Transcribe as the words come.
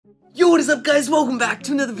Yo, what is up guys? Welcome back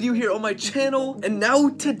to another video here on my channel. And now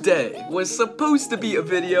today was supposed to be a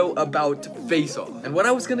video about Face Off. And what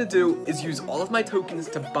I was gonna do is use all of my tokens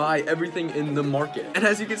to buy everything in the market. And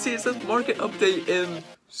as you can see, it says market update in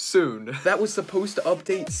soon. That was supposed to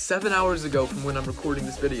update 7 hours ago from when I'm recording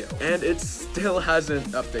this video, and it still hasn't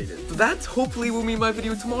updated. So that hopefully will be my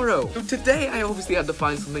video tomorrow. So today I obviously had to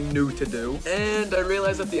find something new to do, and I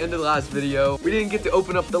realized at the end of the last video we didn't get to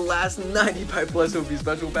open up the last 95 plus OP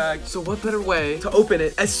special pack. So what better way to open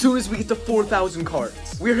it as soon as we get to 4,000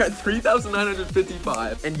 cards? We're at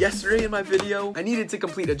 3,955, and yesterday in my video I needed to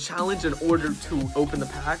complete a challenge in order to open the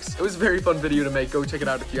packs. It was a very fun video to make. Go check it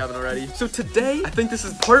out if you haven't already. So today I think this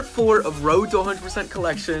is part 4 of Road to 100%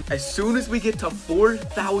 collection. As soon as we get to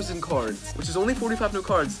 4,000 cards, which is only 45 new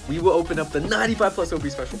cards, we will open up the 95 plus OP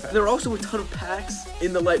special pack. There are also a ton of packs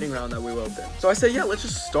in the lightning round that we will open. So I say, yeah, let's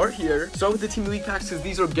just start here. Start with the Team Elite packs because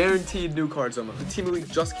these are guaranteed new cards almost. The Team Elite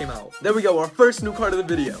just came out. There we go, our first new card of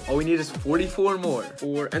the video. All we need is 44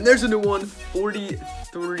 more. And there's a new one,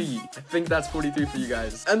 43. I think that's 43 for you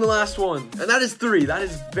guys. And the last one, and that is 3. That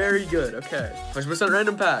is very good. Okay, 100%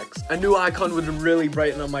 random packs. A new icon would really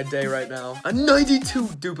brighten up my day right now. A 92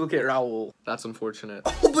 duplicate Raul. That's unfortunate.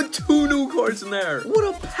 Oh, but 2 new cards in there. What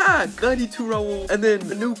a pack. 92 Raul. And then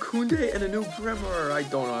a new Kunde and a new Bremer. I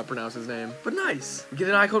don't know how to pronounce his name, but nice. We get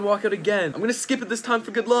an icon walkout again. I'm gonna skip it this time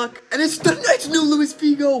for good luck. And it's the next new Luis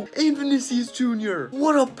Figo and Vinicius Jr.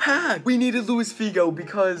 What a pack. We needed Luis Figo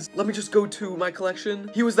because, let me just go to my collection.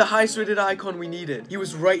 He was the highest rated icon we needed. He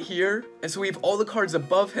was right here. And so we have all the cards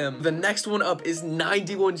above him. The next one up is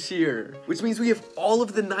 91 Sheer, which means we have all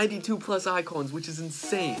of the 92 plus icons, which is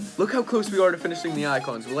insane. Look how close we are to finishing the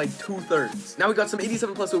icons. We're like 2/3. Now we got some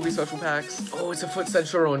 87 plus OP special packs. Oh, it's a Foot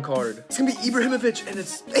Centurion card. It's gonna be Ibrahimovic, and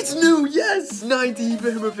it's new. Yes, 90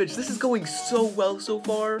 Ibrahimovic. This is going so well so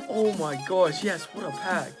far. Oh my gosh, yes, what a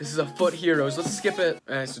pack. This is a Foot Heroes. Let's skip it.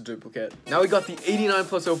 And it's a duplicate. Now we got the 89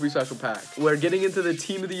 plus OP special pack. We're getting into the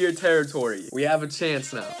Team of the Year territory. We have a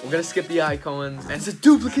chance now. We're gonna skip the icons. And it's a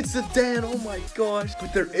duplicate Zidane. Oh my gosh.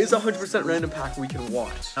 But there is a 100% random pack we can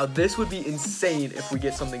watch. Now this would be insane if we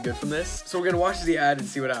get something good from this. So we're gonna watch the ad and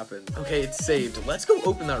see what happens. Okay, it's saved. Let's go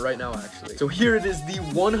open that right now, actually. So here it is, the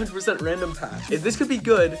 100% random pack. If this could be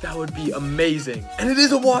good, that would be amazing. And it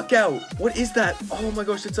is a walkout. What is that? Oh my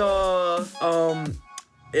gosh, it's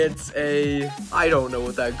I don't know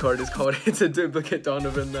what that card is called. It's a duplicate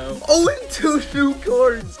Donovan though. Oh, and 2 new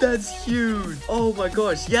cards. That's huge. Oh my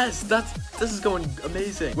gosh. Yes, this is going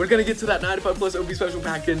amazing. We're gonna get to that 95 plus OP special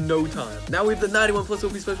pack in no time. Now we have the 91 plus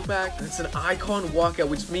OP special pack. It's an icon walkout,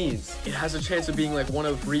 which means it has a chance of being like one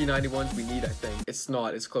of 3 91s we need, I think. It's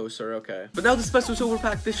not, it's closer, okay. But now the special silver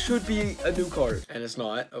pack, this should be a new card. And it's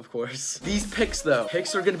not, of course. These picks though,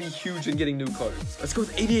 picks are gonna be huge in getting new cards. Let's go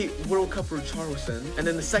with 88 World Cup for Charleston. And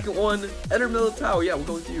then the second one, Eder Militao. Yeah, we'll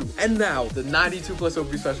go with you. And now the 92 plus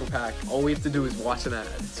OP special pack. All we have to do is watch an ad.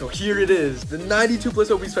 So here it is, the 92 plus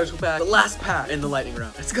OP special pack, the last pack in the lightning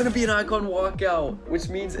round. It's gonna be an icon walkout, which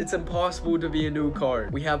means it's impossible to be a new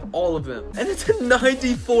card. We have all of them. And it's a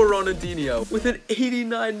 94 Ronaldinho with an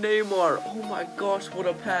 89 Neymar. Oh my gosh, what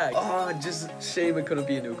a pack. Ah, just shame it couldn't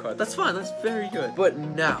be a new card. That's fine, that's very good. But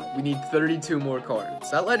now we need 32 more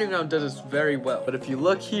cards. That lightning round does us very well. But if you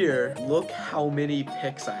look here, look how many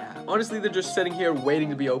picks I have. Honestly, they're just sitting here waiting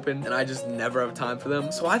to be opened, and I just never have time for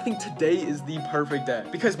them. So I think today is the perfect day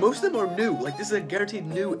because most of them are new. Like, this is a guaranteed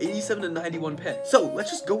new 87 to 91 pick. So let's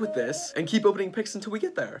just go with this and keep opening picks until we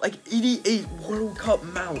get there. Like 88 World Cup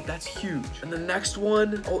mount. That's huge. And the next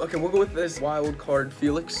one, oh, okay, we'll go with this wild card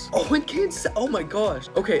Felix. Oh, and Cancelo. Oh my gosh.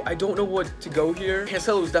 Okay, I don't know what to go here.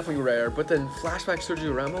 Cancelo is definitely rare, but then flashback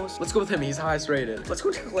Sergio Ramos. Let's go with him. He's highest rated. Let's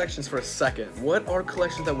go to collections for a second. What are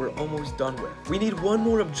collections that we're almost done with? We need one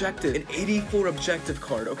more objective, an 84 objective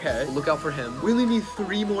card. Okay, look out for him. We only need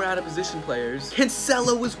 3 more out of position players.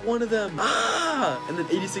 Cancelo was one of them. Ah, and then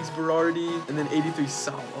 86 Berardi, and then 83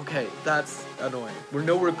 Sal. Okay, that's annoying. We're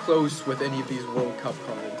nowhere close with any of these World Cup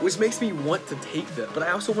cards, which makes me want to take them, but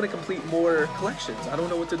I also want to complete more collections. I don't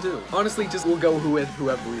know what to do. Honestly, just we'll go with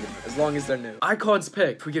whoever we do, as long as they're new. Icons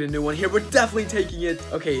picked. If we get a new one here, we're definitely taking it.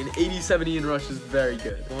 Okay, an 87 Ian Rush is very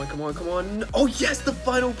good. Come on, come on, come on. Oh yes, the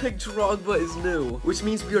final pick Drogba is new, which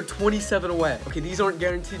means we are 27 away. Okay, these aren't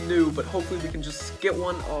guaranteed new, but hopefully we can just get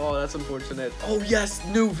one. Oh, that's unfortunate. Oh yes,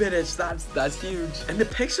 new Vidic. That's huge. And the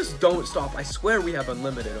picks just don't stop. I swear we have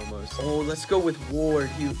unlimited almost. Oh, let's go with Ward.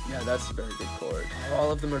 Yeah, that's a very good card.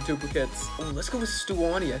 All of them are duplicates. Oh, let's go with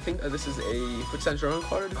Stuani. I think this is a Foot Centurion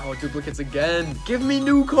card. Oh, duplicates again. again. Give me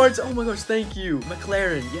new cards. Oh my gosh, thank you.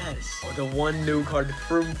 McLaren, yes. Oh, the one new card,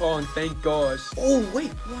 Frimpong, thank gosh. Oh, wait,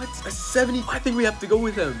 what? A 70. I think we have to go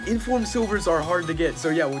with him. Inform silvers are hard to get, so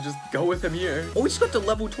yeah, we'll just go with him here. Oh, we just got to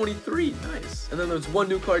level 23. Nice. And then there's one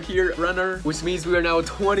new card here, Renner, which means we are now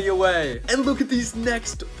 20 away. And look at these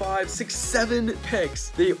next 5, 6, 7 picks.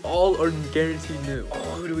 They all are guaranteed new. Oh,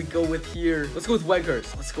 who do we go with here? Let's go with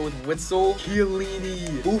Weghorst. Let's go with Witzel,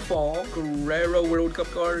 Chiellini, Buffon, Guerrero World Cup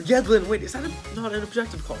card. Yedlin, wait, is that not an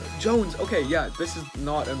objective card? Jones, okay, yeah, this is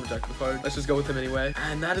not an objective card. Let's just go with him anyway.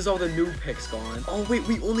 And that is all the new picks gone. Oh, wait,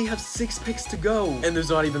 we only have 6 picks to go. And there's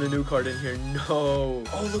not even a new card in here. No.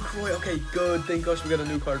 Oh, LaCroix, okay, good. Thank gosh we got a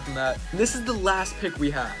new card from that. And this is the last pick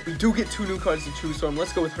we have. We do get 2 new cards to choose from.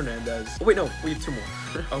 Let's go with Hernandez. Oh, wait, no, we have 2 more.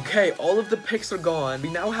 Okay, all of the picks are gone. We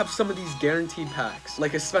now have some of these guaranteed packs,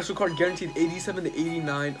 like a special card guaranteed 87 to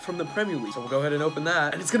 89 from the Premier League. So we'll go ahead and open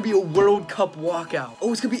that. And it's gonna be a World Cup walkout.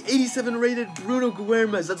 Oh, it's gonna be 87 rated Bruno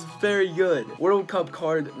Guerrero. That's very good. World Cup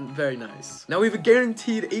card, very nice. Now we have a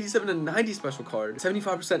guaranteed 87 to 90 special card,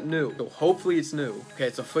 75% new. So hopefully it's new. Okay,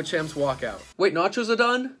 it's a Foot Champs walkout. Wait, nachos are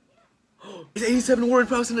done? It's 87 Warren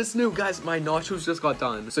Prowse and it's new. Guys, my nachos just got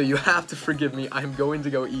done, so you have to forgive me. I'm going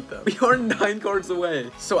to go eat them. We are 9 cards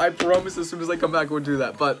away, so I promise as soon as I come back, we'll do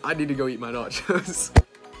that. But I need to go eat my nachos.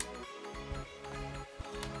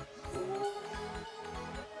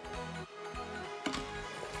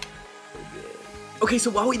 Okay,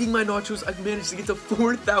 so while eating my nachos, I've managed to get to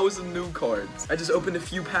 4,000 new cards. I just opened a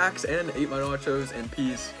few packs and ate my nachos and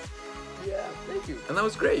peas. Yeah, thank you. And that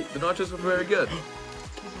was great. The nachos were very good.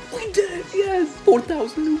 We did it, yes!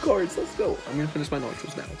 4,000 new cards, let's go. I'm gonna finish my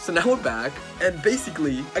nachos now. So now we're back, and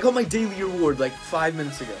basically, I got my daily reward like 5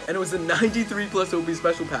 minutes ago, and it was a 93 plus OP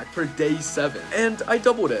special pack for day 7, and I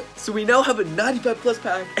doubled it. So we now have a 95 plus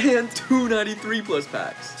pack and 2 93 plus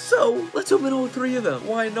packs. So let's open all 3 of them,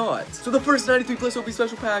 why not? So the first 93 plus OP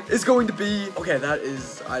special pack is going to be, okay, that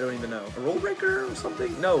is, I don't even know, a roll breaker or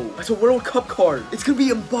something? No, it's a World Cup card. It's gonna be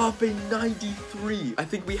Mbappe 93. I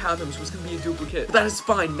think we have him, so it's gonna be a duplicate. But that is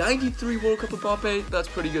fine. 93 World Cup Mbappe, that's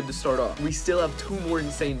pretty good to start off. We still have 2 more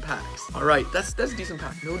insane packs. All right, that's a decent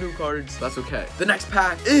pack. No new cards, that's okay. The next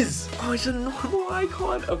pack is, oh, it's a normal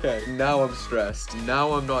icon. Okay, now I'm stressed.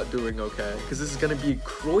 Now I'm not doing okay, because this is gonna be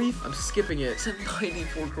Cruyff. I'm skipping it. It's a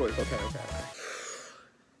 94 Cruyff. Okay.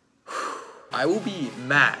 I will be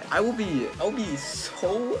mad. I will be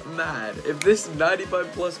so mad if this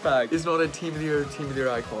 95 plus pack is not a Team of the Year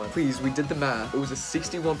icon. Please, we did the math. It was a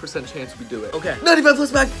 61% chance we do it. Okay, 95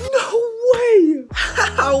 plus pack. No way.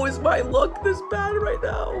 How is my luck this bad right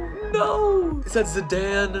now? No. It said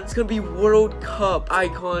Zidane. It's gonna be World Cup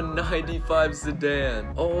icon 95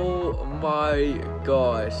 Zidane. Oh my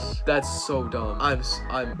gosh. That's so dumb.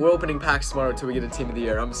 We're opening packs tomorrow until we get a Team of the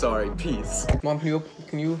Year. I'm sorry. Peace. Mom,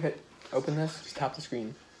 can you open this? Just tap the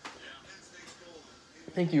screen.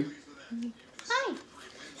 Thank you. Hi.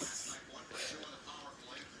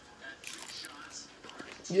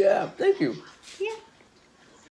 Yeah, thank you.